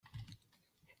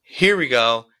Here we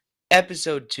go.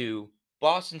 Episode 2,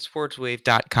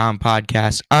 BostonSportsWave.com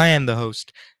podcast. I am the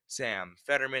host, Sam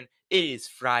Federman. It is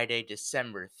Friday,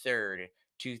 December 3rd,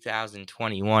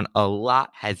 2021. A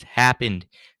lot has happened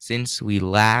since we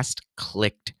last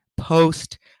clicked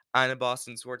post on the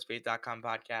BostonSportsWave.com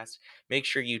podcast. Make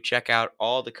sure you check out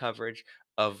all the coverage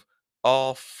of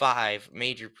all 5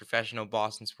 major professional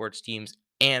Boston sports teams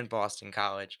and Boston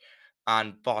College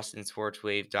on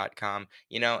bostonsportswave.com,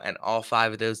 and all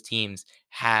 5 of those teams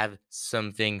have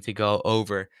something to go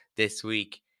over this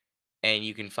week. And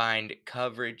you can find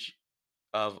coverage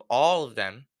of all of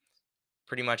them,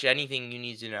 pretty much anything you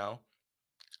need to know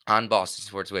on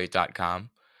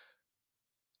bostonsportswave.com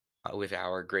with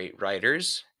our great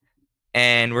writers.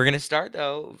 And we're going to start,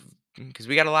 though, because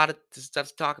we got a lot of stuff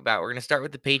to talk about. We're going to start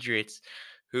with the Patriots,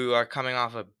 who are coming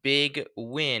off a big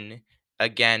win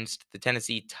against the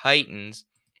Tennessee Titans.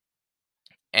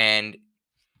 And,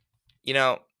 you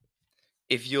know,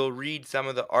 if you'll read some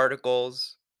of the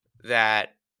articles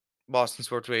that Boston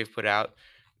Sports Wave put out,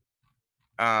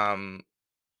 um,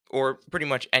 or pretty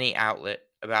much any outlet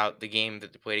about the game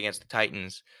that they played against the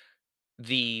Titans,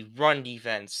 the run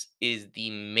defense is the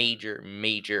major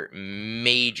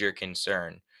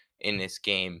concern in this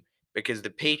game because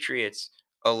the Patriots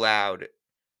allowed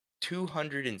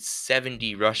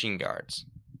 270 rushing yards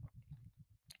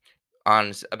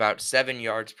on about 7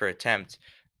 yards per attempt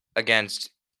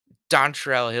against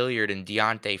Dontrell Hilliard and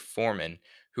Deontay Foreman,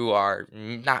 who are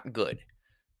not good.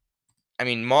 I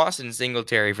mean, Moss and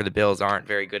Singletary for the Bills aren't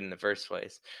very good in the first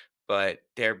place, but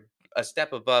they're a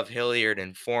step above Hilliard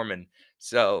and Foreman.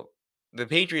 So the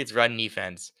Patriots' run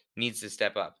defense needs to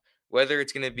step up. Whether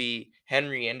it's going to be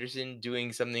Henry Anderson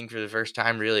doing something for the first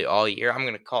time really all year, I'm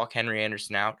going to call Henry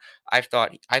Anderson out. I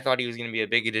thought he was going to be a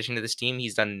big addition to this team.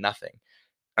 He's done nothing.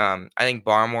 I think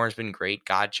Barmore has been great.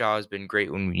 Godshaw has been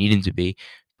great when we need him to be.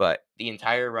 But the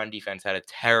entire run defense had a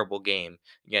terrible game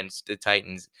against the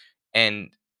Titans. And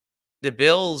the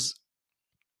Bills'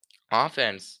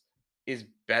 offense is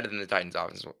better than the Titans'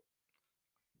 offense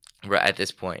right at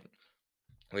this point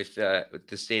with the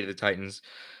state of the Titans.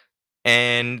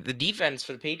 And the defense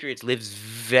for the Patriots lives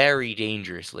very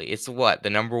dangerously. It's the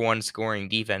number one scoring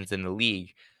defense in the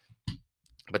league.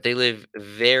 But they live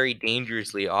very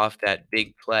dangerously off that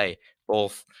big play,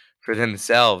 both for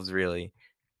themselves, really.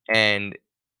 And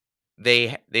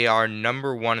they are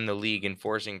number one in the league in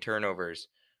forcing turnovers.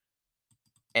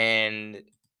 And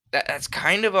that's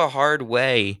kind of a hard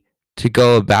way to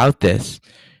go about this.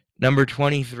 Number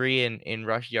 23 in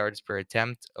rush yards per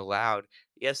attempt allowed.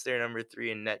 Yes, they're number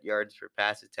 3 in net yards per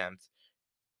pass attempt.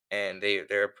 And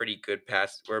they're a pretty good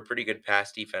pass. We're a pretty good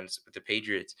pass defense with the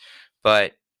Patriots.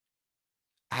 But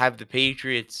have the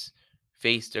Patriots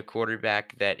faced a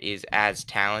quarterback that is as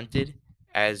talented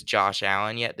as Josh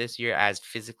Allen yet this year, as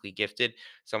physically gifted,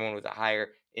 someone with a higher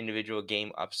individual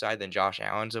game upside than Josh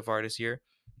Allen so far this year?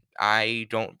 I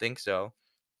don't think so.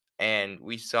 And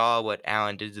we saw what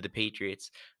Allen did to the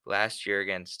Patriots last year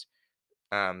against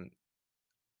um,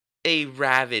 a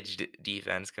ravaged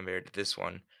defense compared to this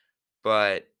one.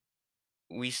 But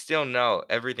we still know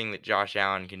everything that Josh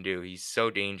Allen can do. He's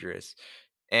so dangerous.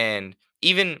 And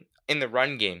even in the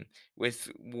run game,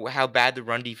 with how bad the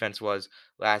run defense was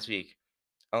last week,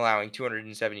 allowing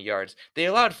 270 yards, they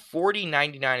allowed 40,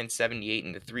 99, and 78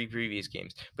 in the 3 previous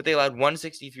games, but they allowed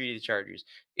 163 to the Chargers.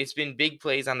 It's been big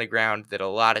plays on the ground that a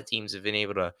lot of teams have been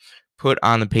able to put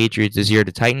on the Patriots this year.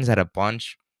 The Titans had a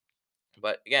bunch,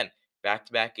 but again,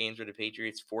 back-to-back games where the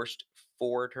Patriots forced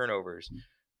 4 turnovers,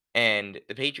 and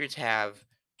the Patriots have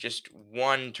just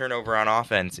 1 turnover on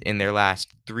offense in their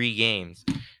last 3 games.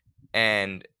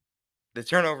 And the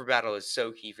turnover battle is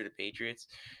so key for the Patriots,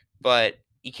 but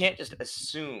you can't just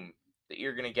assume that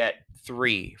you're going to get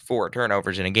 3, 4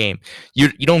 turnovers in a game. You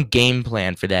don't game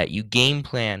plan for that. You game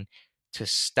plan to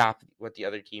stop what the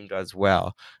other team does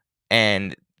well.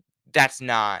 And that's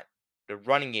not the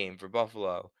running game for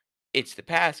Buffalo. It's the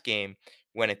pass game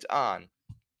when it's on.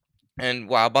 And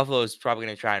while Buffalo is probably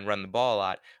going to try and run the ball a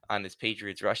lot on this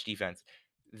Patriots rush defense,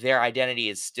 their identity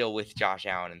is still with Josh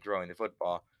Allen and throwing the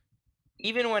football.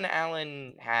 Even when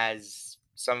Allen has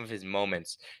some of his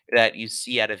moments that you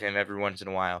see out of him every once in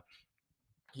a while,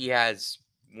 he has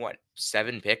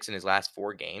 7 picks in his last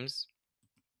 4 games.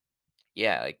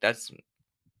 Yeah, like that's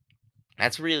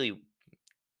really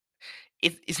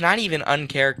it's not even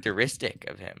uncharacteristic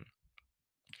of him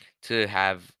to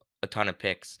have a ton of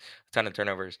picks, a ton of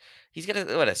turnovers. He's got a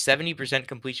 70%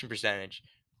 completion percentage,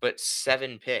 but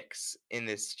 7 picks in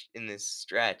this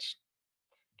stretch.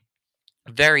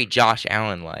 Very Josh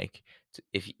Allen like,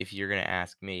 if you're gonna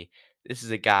ask me. This is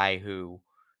a guy who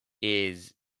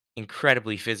is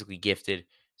incredibly physically gifted,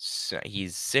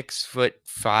 He's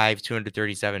 6'5",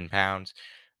 237 pounds.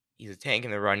 He's a tank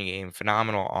in the running game,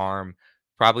 phenomenal arm,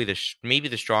 probably maybe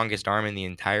the strongest arm in the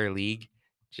entire league,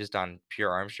 just on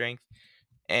pure arm strength.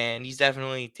 And he's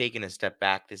definitely taken a step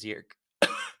back this year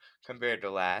compared to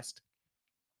last,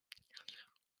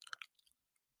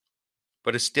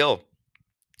 but is still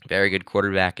a very good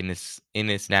quarterback in this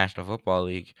National Football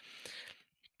League.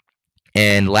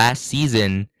 And last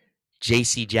season,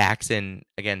 J.C. Jackson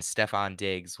against Stephon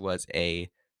Diggs was a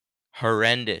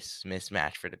horrendous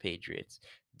mismatch for the Patriots.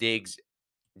 Diggs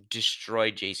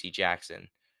destroyed J.C. Jackson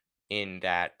in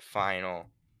that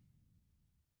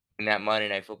Monday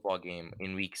Night Football game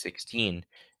in Week 16.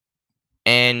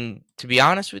 And to be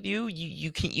honest with you,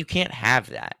 you can't have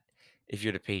that if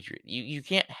you're the Patriots. You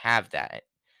can't have that.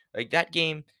 Like that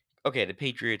game, okay, the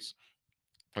Patriots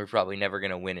are probably never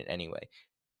gonna win it anyway.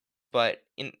 But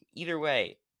in either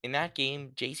way, in that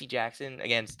game, JC Jackson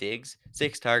against Diggs,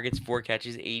 6 targets, 4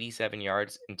 catches, 87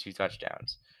 yards, and 2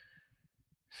 touchdowns.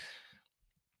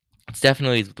 It's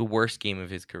definitely the worst game of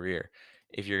his career,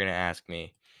 if you're gonna ask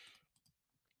me.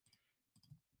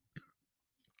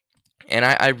 And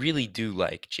I really do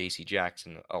like JC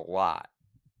Jackson a lot.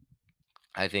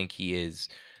 I think he's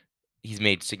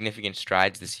made significant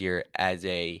strides this year as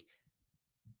a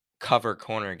cover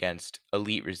corner against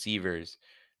elite receivers,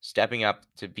 stepping up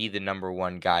to be the number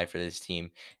one guy for this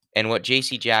team. And what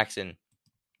JC Jackson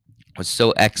was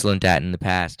so excellent at in the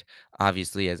past,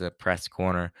 obviously as a press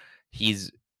corner,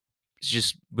 he's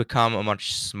just become a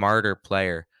much smarter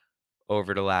player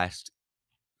over the last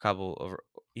couple over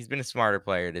he's been a smarter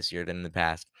player this year than in the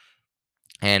past.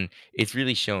 And it's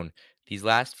really shown these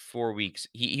last 4 weeks.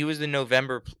 He was the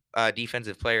November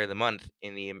defensive player of the month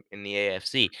in the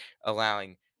AFC,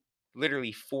 allowing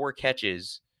literally 4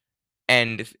 catches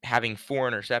and having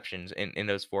 4 interceptions in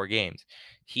those 4 games.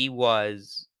 He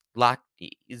was locked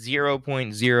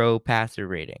 0.0 passer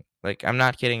rating. Like I'm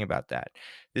not kidding about that.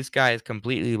 This guy is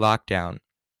completely locked down,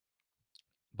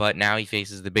 but now he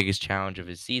faces the biggest challenge of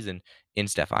his season in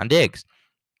Stephon Diggs.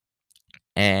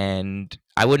 And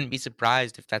I wouldn't be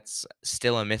surprised if that's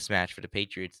still a mismatch for the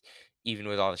Patriots, even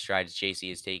with all the strides JC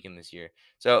has taken this year.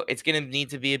 So it's going to need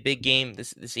to be a big game. The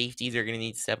safeties are going to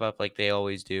need to step up like they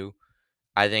always do.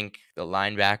 I think the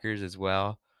linebackers as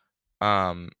well,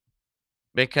 um,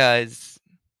 because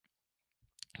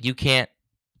you can't.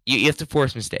 You have to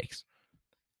force mistakes.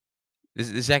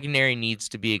 The secondary needs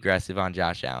to be aggressive on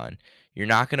Josh Allen. You're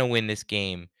not going to win this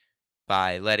game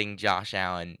by letting Josh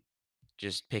Allen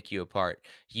just pick you apart.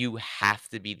 You have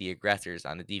to be the aggressors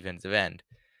on the defensive end.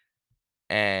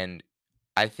 And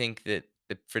I think that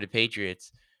for the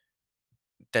Patriots,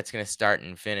 that's going to start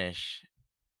and finish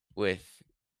with.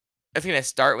 It's going to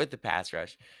start with the pass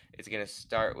rush. It's going to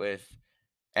start with,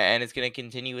 and it's going to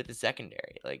continue with the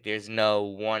secondary. Like, there's no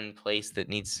one place that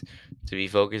needs to be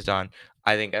focused on.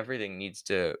 I think everything needs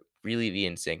to really be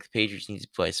in sync. The Patriots need to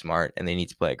play smart, and they need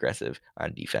to play aggressive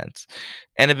on defense.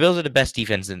 And the Bills are the best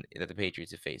defense that the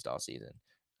Patriots have faced all season.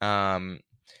 Um,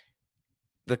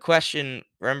 the question,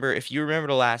 remember, if you remember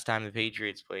the last time the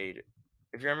Patriots played,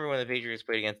 if you remember when the Patriots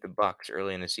played against the Bucks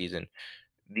early in the season,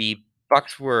 the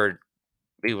Bucks were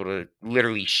able to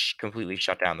literally completely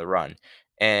shut down the run.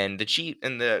 And the Chief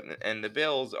and the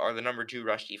Bills are the number 2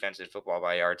 rush defense in football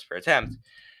by yards per attempt.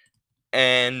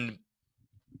 And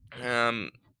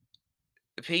um,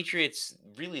 the Patriots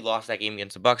really lost that game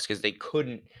against the Bucks because they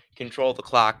couldn't control the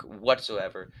clock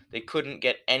whatsoever. They couldn't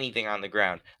get anything on the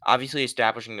ground. Obviously,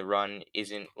 establishing the run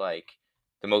isn't like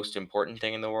the most important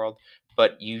thing in the world,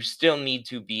 but you still need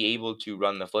to be able to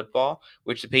run the football,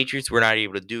 which the Patriots were not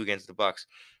able to do against the Bucks.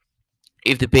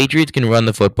 If the Patriots can run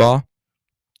the football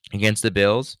against the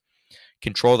Bills,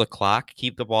 control the clock,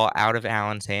 keep the ball out of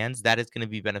Allen's hands, that is going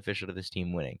to be beneficial to this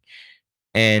team winning.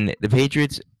 And the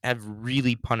Patriots have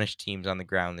really punished teams on the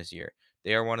ground this year.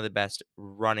 They are one of the best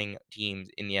running teams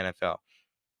in the NFL.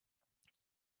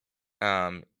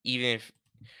 Even if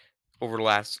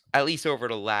at least over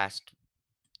the last,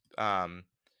 um,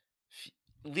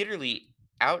 literally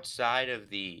outside of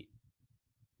the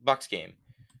Bucks game,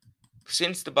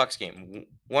 since the Bucks game,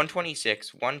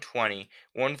 126, 120,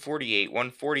 148,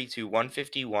 142,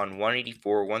 151,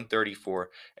 184, 134,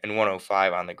 and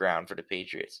 105 on the ground for the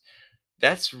Patriots.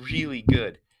 That's really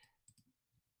good.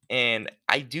 And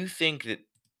I do think that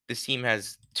this team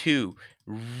has 2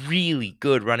 really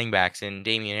good running backs in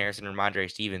Damian Harrison and Ramondre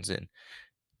Stevenson.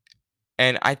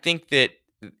 And I think that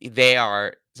they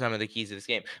are some of the keys to this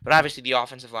game. But obviously, the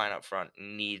offensive line up front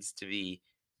needs to be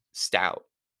stout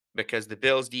because the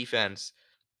Bills' defense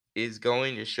is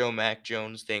going to show Mac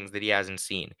Jones things that he hasn't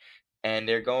seen. And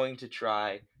they're going to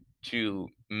try. to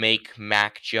make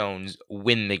Mac Jones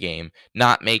win the game,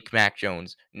 not make Mac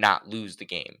Jones not lose the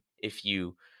game. If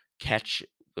you catch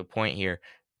the point here,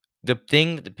 the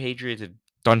thing that the Patriots have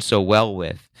done so well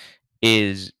with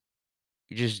is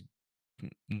just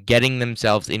getting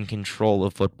themselves in control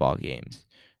of football games.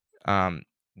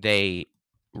 They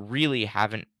really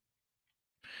haven't.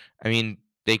 I mean,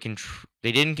 they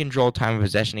didn't control time of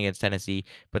possession against Tennessee,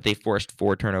 but they forced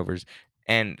 4 turnovers,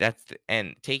 and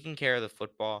and taking care of the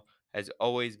football has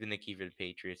always been the key for the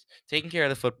Patriots. Taking care of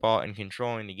the football and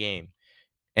controlling the game.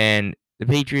 And the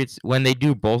Patriots, when they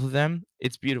do both of them,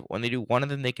 it's beautiful. When they do one of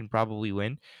them, they can probably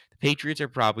win. The Patriots are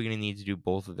probably going to need to do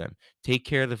both of them. Take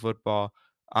care of the football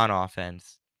on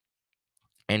offense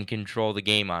and control the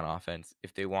game on offense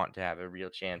if they want to have a real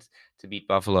chance to beat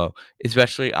Buffalo,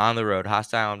 especially on the road,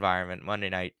 hostile environment, Monday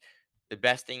night. The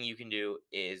best thing you can do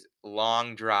is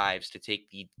long drives to take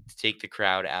the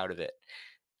crowd out of it.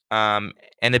 Um,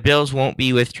 and the Bills won't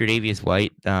be with Tre'Davious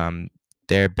White,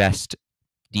 their best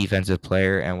defensive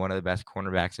player and one of the best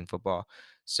cornerbacks in football.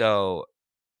 So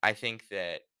I think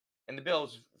that, and the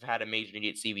Bills have had a major need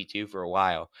at CB2 for a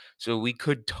while, so we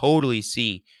could totally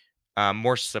see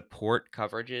more support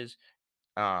coverages,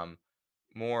 um,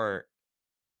 more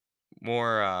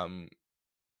more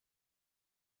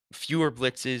fewer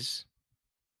blitzes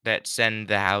that send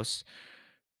the house,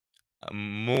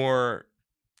 more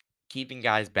keeping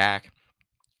guys back.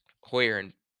 Hoyer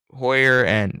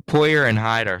and Poyer and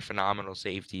Hyde are phenomenal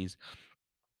safeties,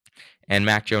 and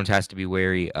Mac Jones has to be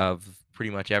wary of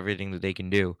pretty much everything that they can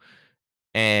do.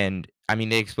 And I mean,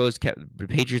 the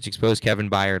Patriots exposed Kevin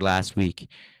Byard last week,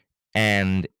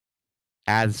 and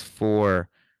as for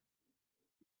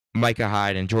Micah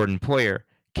Hyde and Jordan Poyer,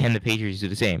 can the Patriots do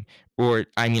the same? Or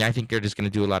I mean, I think they're just going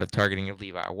to do a lot of targeting of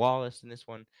Levi Wallace in this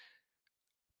one.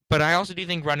 But I also do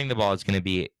think running the ball is going to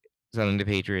be something the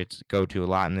Patriots go to a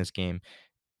lot in this game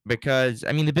because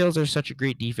I mean the Bills are such a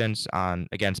great defense on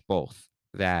against both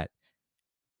that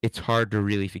it's hard to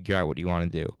really figure out what you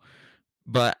want to do.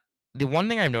 But the one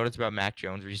thing I've noticed about Mac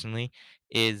Jones recently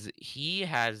is he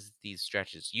has these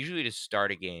stretches, usually to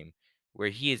start a game, where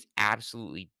he is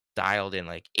absolutely dialed in,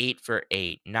 like 8 for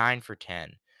 8, 9 for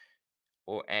 10,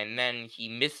 and then he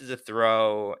misses a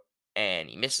throw, and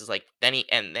he misses like then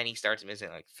he starts missing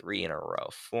like 3 in a row,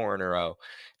 4 in a row,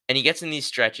 and he gets in these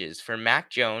stretches. For Mac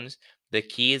Jones, the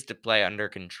key is to play under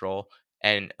control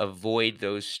and avoid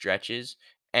those stretches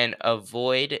and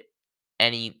avoid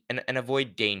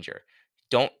danger.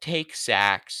 Don't take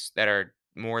sacks that are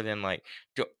more than like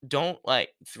don't like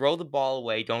throw the ball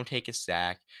away. Don't take a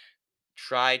sack.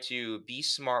 Try to be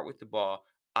smart with the ball.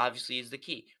 Obviously, is the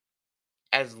key.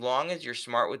 As long as you're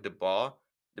smart with the ball,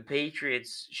 the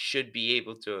Patriots should be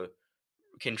able to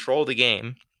control the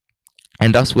game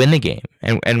and thus win the game.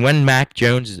 And when Mac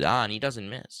Jones is on, he doesn't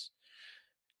miss.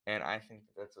 And I think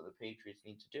that's what the Patriots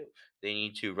need to do. They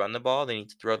need to run the ball, they need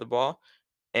to throw the ball,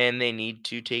 and they need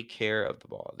to take care of the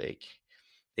ball. They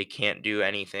can't do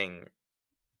anything.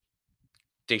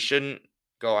 They shouldn't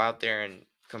go out there and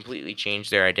completely change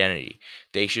their identity.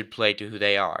 They should play to who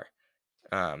they are.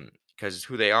 Because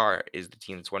who they are is the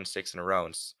team that's won 6 in a row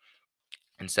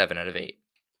and 7 out of 8.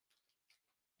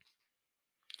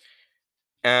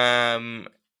 Um,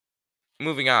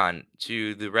 Moving on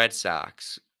to the Red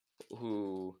Sox,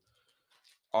 who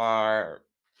are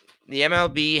the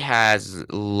MLB has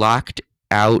locked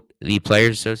out the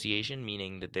Players Association,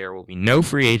 meaning that there will be no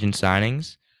free agent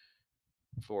signings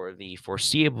for the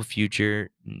foreseeable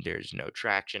future. There's no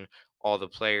traction. All the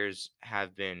players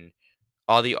have been,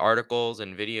 all the articles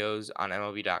and videos on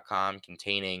MLB.com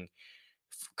containing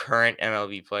current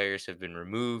MLB players have been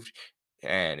removed,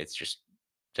 and it's just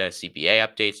the CBA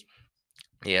updates.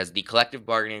 Yes, the collective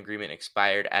bargaining agreement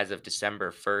expired as of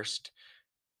December 1st.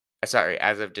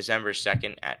 As of December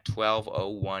 2nd at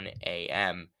 12:01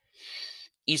 a.m.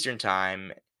 Eastern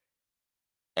Time.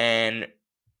 And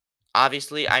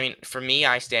obviously, I mean, for me,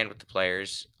 I stand with the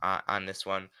players on this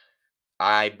one.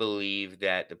 I believe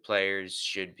that the players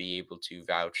should be able to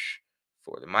vouch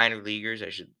for the minor leaguers.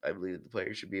 I believe that the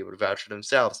players should be able to vouch for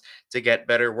themselves to get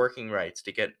better working rights,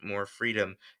 to get more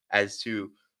freedom as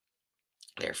to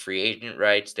their free agent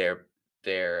rights, their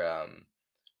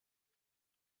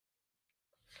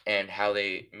and how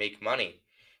they make money,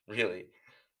 really,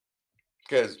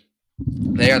 because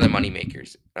they are the money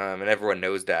makers, and everyone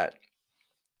knows that.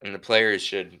 And the players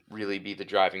should really be the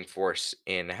driving force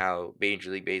in how Major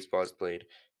League Baseball is played.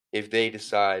 If they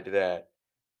decide that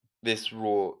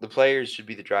the players should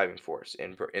be the driving force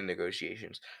in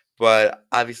negotiations. But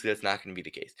obviously, that's not going to be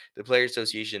the case. The Players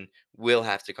Association will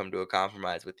have to come to a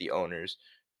compromise with the owners,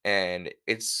 and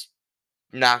it's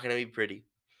not going to be pretty.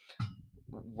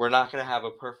 We're not going to have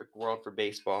a perfect world for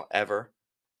baseball ever,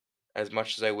 as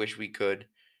much as I wish we could.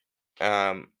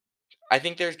 Um, I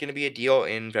think there's going to be a deal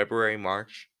in February,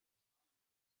 March.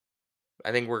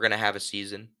 I think we're going to have a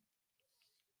season.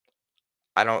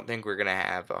 I don't think we're going to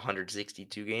have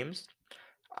 162 games.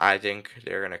 I think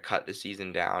they're going to cut the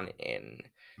season down in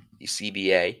the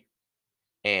CBA,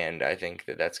 and I think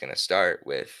that that's going to start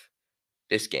with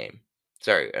this game.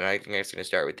 Sorry, and I think that's going to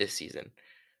start with this season.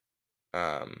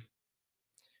 Um,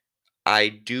 I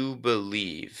do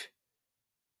believe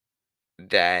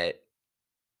that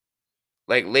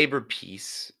labor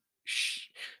peace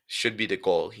should be the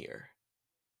goal here,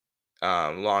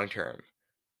 long term,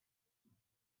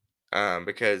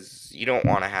 because you don't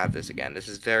want to have this again. This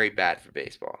is very bad for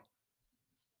baseball.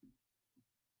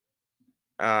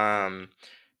 Um,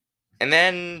 and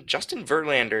then Justin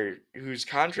Verlander, whose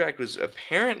contract was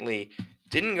apparently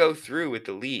didn't go through with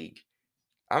the league.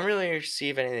 I'm really interested to see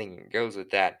if anything goes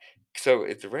with that. So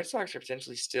if the Red Sox are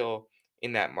potentially still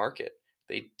in that market,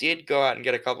 they did go out and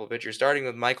get a couple of pitchers, starting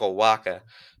with Michael Waka,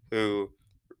 who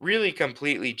really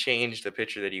completely changed the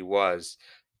pitcher that he was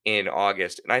in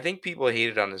August. And I think people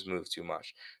hated on this move too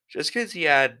much. Just because he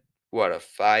had a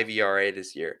 5 ERA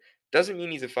this year doesn't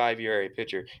mean he's a 5 ERA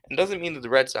pitcher, and doesn't mean that the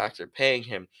Red Sox are paying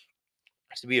him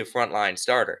to be a frontline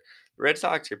starter. The Red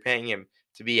Sox are paying him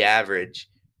to be average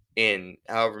in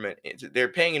however many. They're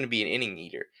paying him to be an inning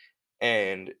eater,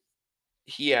 and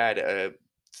he had a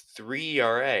 3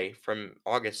 ERA from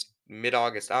mid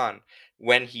August on,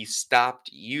 when he stopped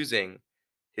using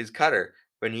his cutter,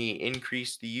 when he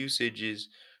increased the usages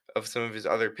of some of his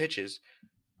other pitches.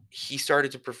 He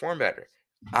started to perform better.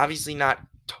 Obviously, not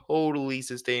totally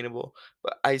sustainable,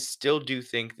 but I still do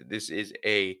think that this is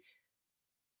a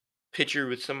pitcher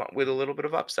with a little bit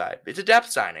of upside. It's a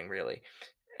depth signing, really.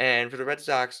 And for the Red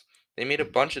Sox, they made a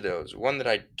bunch of those. One that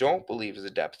I don't believe is a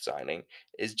depth signing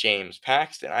is James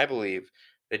Paxton. I believe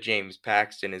that James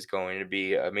Paxton is going to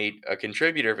be a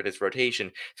contributor for this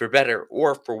rotation, for better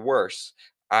or for worse.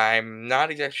 I'm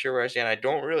not exactly sure where I stand. I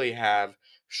don't really have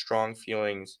strong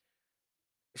feelings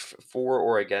for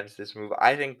or against this move.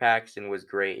 I think Paxton was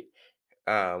great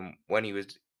when he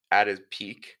was at his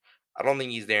peak. I don't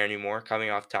think he's there anymore. Coming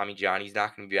off Tommy John, he's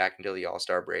not going to be back until the All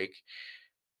Star break.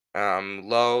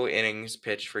 Low innings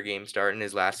pitched for game start in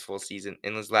his last full season.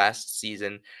 In his last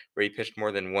season, where he pitched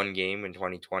more than one game in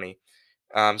 2020.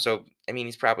 So I mean,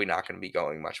 he's probably not going to be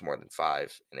going much more than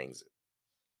 5 innings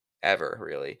ever,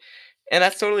 really, and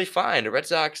that's totally fine. The Red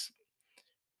Sox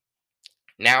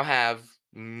now have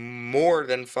more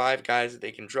than 5 guys that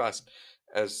they can trust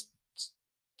as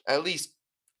at least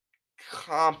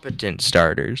competent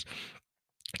starters.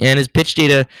 And his pitch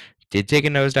data did take a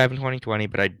nosedive in 2020,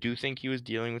 but I do think he was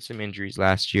dealing with some injuries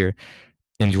last year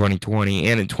in 2020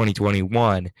 and in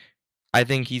 2021. I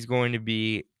think he's going to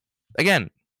be, again,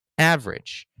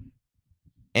 average.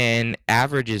 And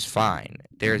average is fine.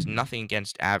 There's nothing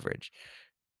against average.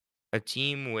 A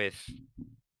team with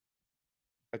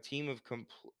a team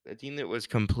that was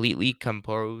completely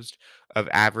composed of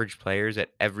average players at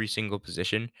every single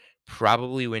position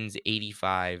probably wins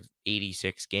 85,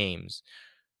 86 games,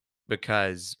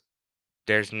 because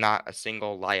there's not a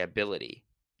single liability.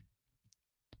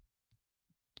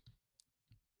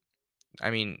 I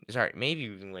mean, sorry, maybe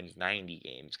even wins 90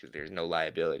 games because there's no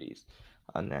liabilities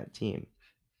on that team.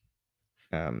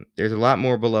 There's a lot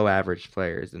more below average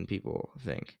players than people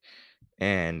think.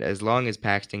 And as long as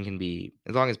Paxton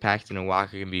and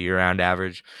Walker can be around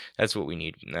average, that's what we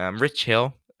need. Rich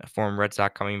Hill, a former Red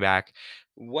Sox coming back.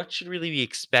 What should really be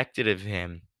expected of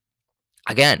him?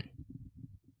 Again,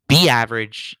 be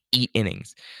average, eat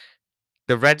innings.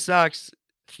 The Red Sox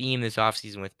theme this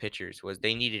offseason with pitchers was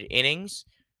they needed innings.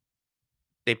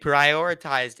 They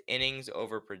prioritized innings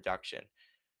over production.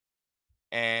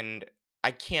 And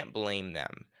I can't blame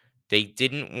them. They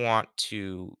didn't want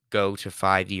to go to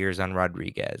 5 years on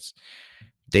Rodriguez.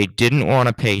 They didn't want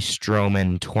to pay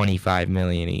Stroman $25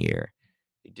 million a year.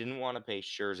 They didn't want to pay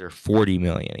Scherzer $40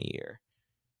 million a year.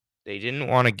 They didn't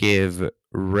want to give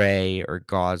Ray or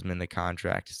Gosman the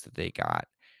contracts that they got.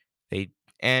 They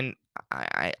and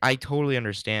I totally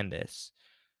understand this.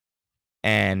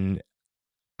 And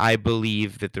I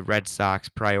believe that the Red Sox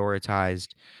prioritized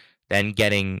then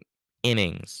getting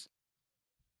innings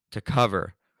to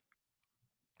cover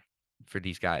for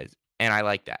these guys. And I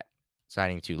like that.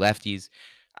 Signing 2 lefties.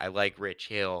 I like Rich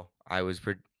Hill. I was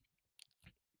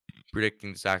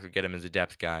predicting the Sox would get him as a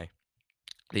depth guy.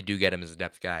 They do get him as a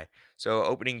depth guy. So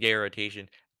opening day rotation,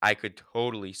 I could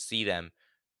totally see them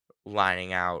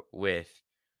lining out with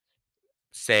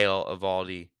Sale,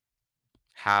 Evaldi,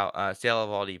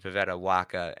 Pivetta,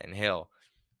 Waka, and Hill,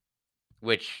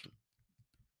 which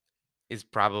is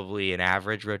probably an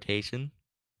average rotation,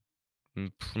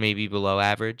 maybe below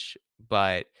average,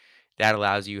 but that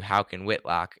allows you Houck and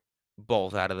Whitlock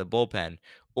both out of the bullpen,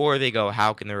 or they go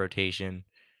Houck in the rotation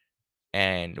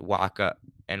and Waka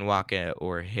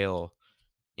or Hill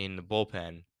in the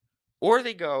bullpen, or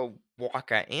they go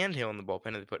Waka and Hill in the bullpen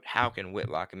and they put Houck and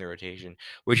Whitlock in the rotation,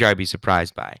 which I'd be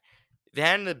surprised by.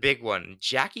 Then the big one,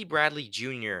 Jackie Bradley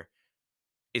Jr.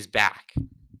 is back,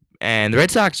 and the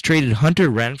Red Sox traded Hunter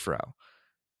Renfroe,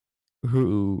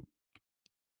 who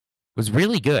was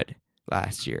really good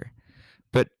last year,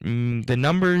 but the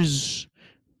numbers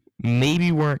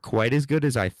maybe weren't quite as good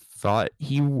as I thought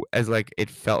as like it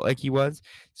felt like he was.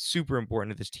 Super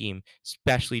important to this team,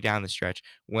 especially down the stretch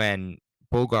when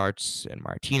Bogarts and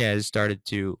Martinez started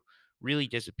to really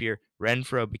disappear.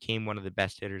 Renfro became one of the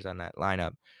best hitters on that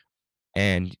lineup,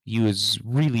 and he was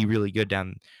really, really good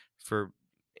down for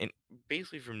in,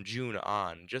 basically from June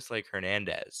on, just like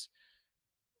Hernandez.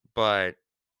 But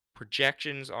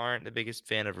projections aren't the biggest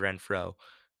fan of Renfro,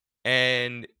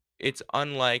 and it's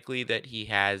unlikely that he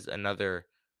has another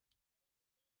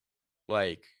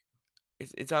like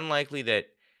it's unlikely that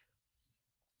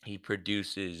he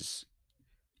produces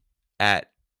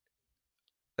at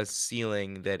a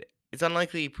ceiling that it's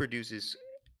unlikely he produces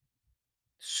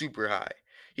super high.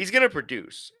 He's going to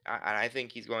produce. I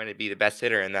think he's going to be the best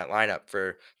hitter in that lineup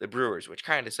for the Brewers, which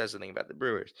kind of says something about the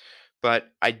Brewers.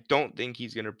 But I don't think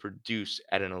he's going to produce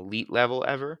at an elite level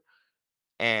ever.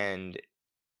 And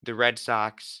the Red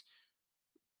Sox,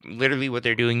 literally what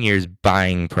they're doing here is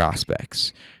buying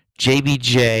prospects.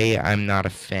 JBJ, I'm not a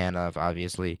fan of,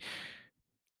 obviously.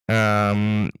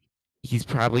 Um, he's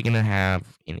probably gonna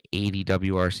have an 80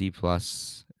 WRC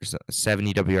plus or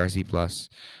 70 WRC plus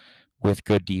with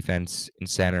good defense in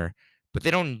center, but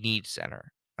they don't need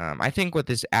center. I think what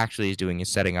this actually is doing is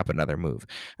setting up another move.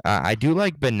 I do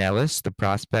like Benelis, the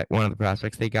prospect, one of the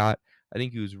prospects they got. I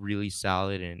think he was really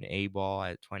solid in A ball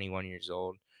at 21 years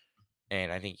old,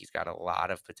 and I think he's got a lot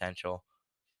of potential.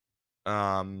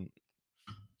 Um,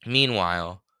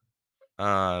 Meanwhile,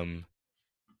 um,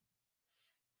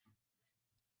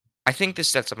 I think this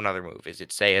sets up another move. Is it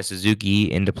Seiya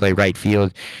Suzuki in to play right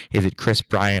field? Is it Chris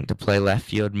Bryant to play left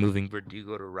field, moving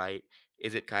Verdugo to right?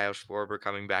 Is it Kyle Schwarber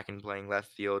coming back and playing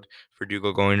left field,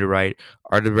 Verdugo going to right?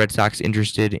 Are the Red Sox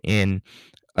interested in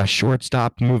a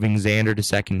shortstop moving Xander to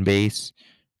second base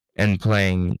and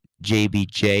playing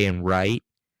JBJ in right?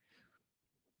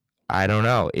 I don't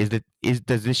know.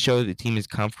 Does this show the team is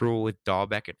comfortable with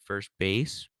Dahlbeck at first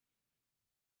base?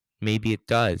 Maybe it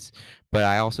does, but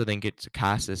I also think it's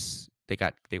Casas.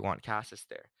 They want Casas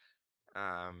there.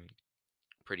 Um,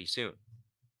 Pretty soon.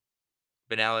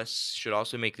 Benelis should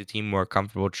also make the team more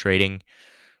comfortable trading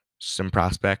some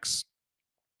prospects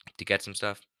to get some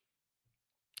stuff.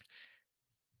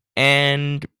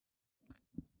 And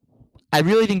I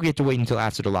really think we have to wait until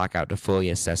after the lockout to fully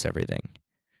assess everything.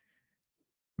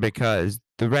 Because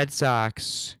the Red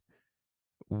Sox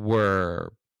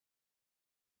were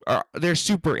they're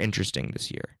super interesting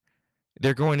this year.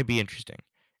 They're going to be interesting.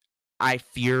 I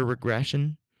fear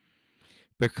regression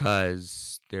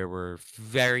because there were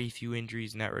very few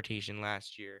injuries in that rotation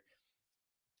last year.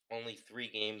 Only 3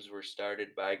 games were started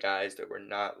by guys that were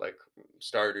not like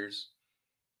starters,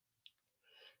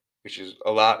 which is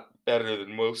a lot better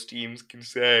than most teams can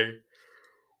say.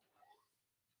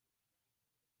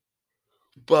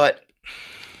 But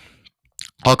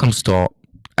all comes to all,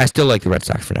 I still like the Red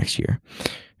Sox for next year.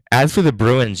 As for the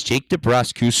Bruins, Jake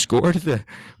DeBrusk, who scored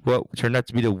what turned out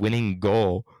to be the winning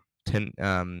goal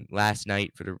last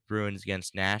night for the Bruins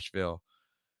against Nashville,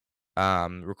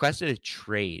 requested a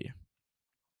trade,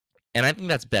 and I think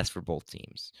that's best for both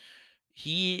teams.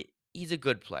 He's a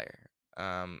good player,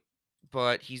 um,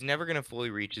 but he's never going to fully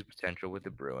reach his potential with the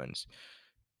Bruins.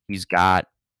 He's got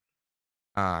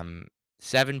um,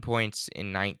 7 points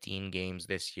in 19 games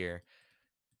this year,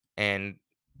 and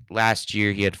last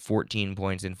year he had 14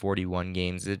 points in 41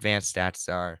 games. His advanced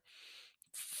stats are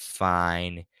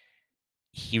fine.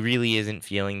 He really isn't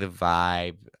feeling the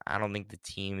vibe. I don't think the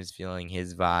team is feeling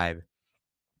his vibe.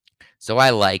 So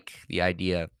I like the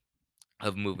idea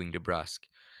of moving to Brusque.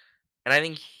 And I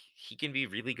think he can be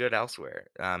really good elsewhere.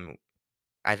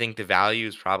 I think the value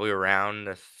is probably around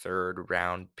a third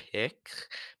round pick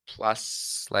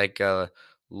plus like a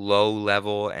low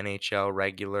level NHL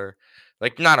regular.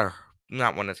 Like not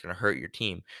one that's going to hurt your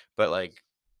team, but like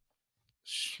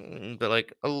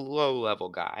a low level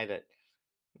guy that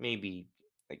maybe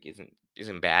like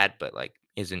isn't bad, but like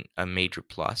isn't a major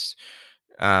plus.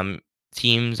 Um,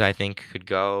 Teams I think could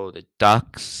go the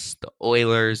Ducks, the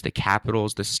Oilers, the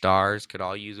Capitals, the Stars could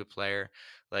all use a player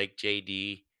like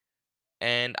JD,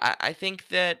 and I think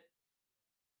that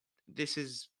this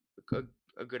is a,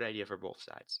 a good idea for both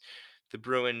sides. The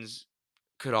Bruins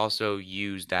could also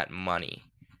use that money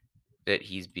that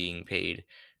he's being paid,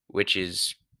 which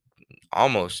is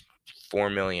almost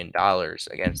 $4 million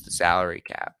against the salary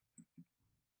cap.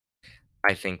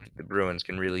 I think that the Bruins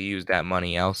can really use that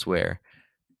money elsewhere.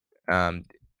 Um,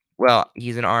 well,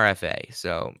 he's an RFA,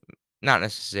 so not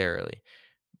necessarily,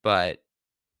 but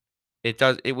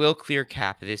it will clear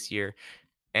cap this year,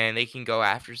 and they can go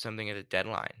after something at the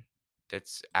deadline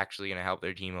that's actually going to help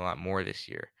their team a lot more this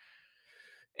year.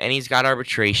 And he's got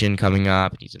arbitration coming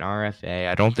up. He's an RFA.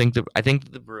 I think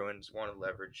that the Bruins want to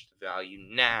leverage the value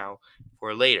now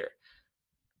for later.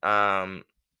 Um,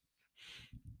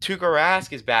 Tuukka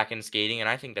Rask is back in skating, and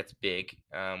I think that's big.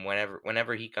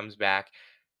 Whenever he comes back,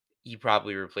 he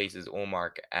probably replaces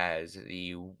Olmark as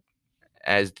the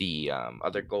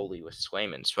other goalie with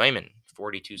Swayman. Swayman,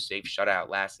 42 save shutout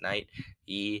last night.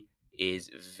 He is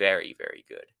very, very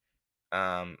good.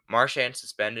 Marchand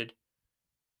suspended.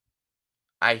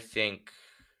 I think,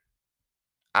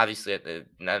 obviously, I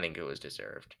think it was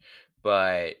deserved,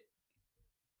 but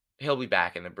he'll be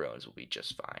back, and the Bruins will be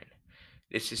just fine.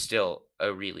 This is still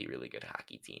a really, really good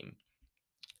hockey team.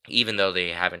 Even though they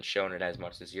haven't shown it as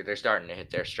much this year, they're starting to hit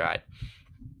their stride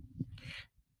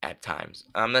at times.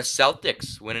 The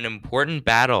Celtics win an important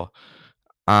battle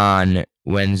on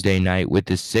Wednesday night with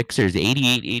the Sixers,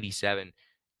 88-87.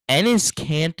 Ennis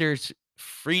Cantor's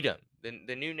Freedom,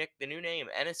 the new name,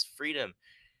 Ennis Freedom,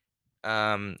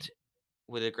 um,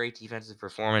 with a great defensive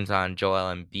performance on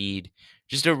Joel Embiid.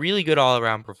 Just a really good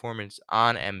all-around performance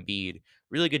on Embiid.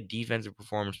 Really good defensive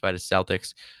performance by the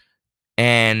Celtics.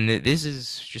 And this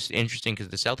is just interesting because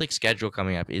the Celtics schedule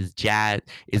coming up is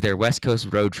their West Coast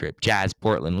road trip. Jazz,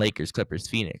 Portland, Lakers, Clippers,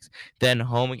 Phoenix. Then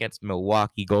home against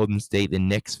Milwaukee, Golden State, the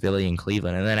Knicks, Philly, and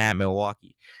Cleveland. And then at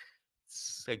Milwaukee.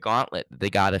 It's a gauntlet that they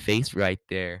got to face right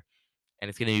there. And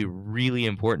it's going to be really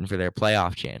important for their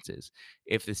playoff chances.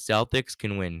 If the Celtics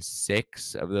can win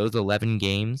 6 of those 11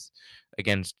 games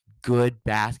against good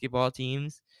basketball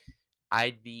teams,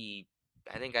 I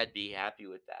think I'd be happy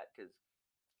with that because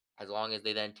as long as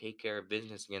they then take care of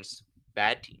business against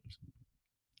bad teams.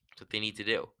 That's what they need to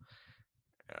do.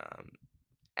 Um,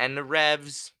 and the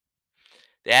Revs,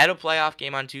 they had a playoff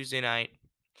game on Tuesday night,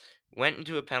 went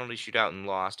into a penalty shootout and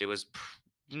lost. It was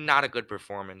not a good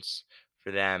performance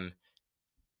for them.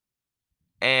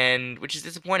 And which is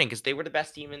disappointing because they were the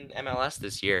best team in MLS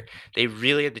this year. They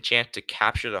really had the chance to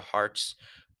capture the hearts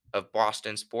of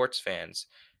Boston sports fans,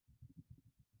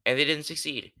 and they didn't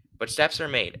succeed. But steps are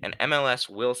made, and MLS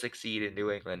will succeed in New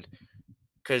England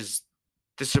because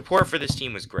the support for this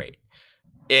team was great.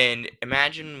 And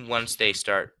imagine once they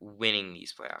start winning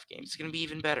these playoff games, it's going to be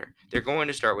even better. They're going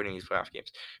to start winning these playoff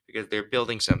games because they're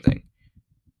building something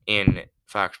in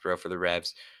Foxborough for the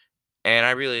Revs, and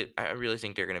I really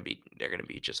think they're going to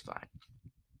be just fine.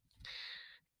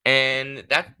 And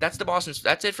that's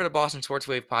it for the Boston Sports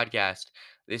Wave podcast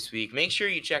this week. Make sure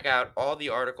you check out all the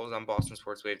articles on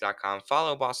bostonsportswave.com.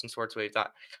 Follow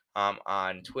bostonsportswave.com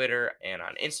on Twitter and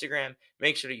on Instagram.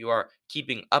 Make sure that you are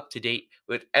keeping up to date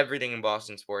with everything in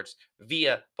Boston sports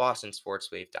via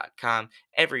bostonsportswave.com.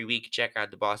 Every week, check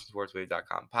out the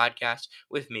bostonsportswave.com podcast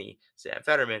with me, Sam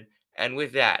Federman. And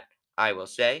with that, I will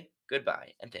say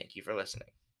goodbye and thank you for listening.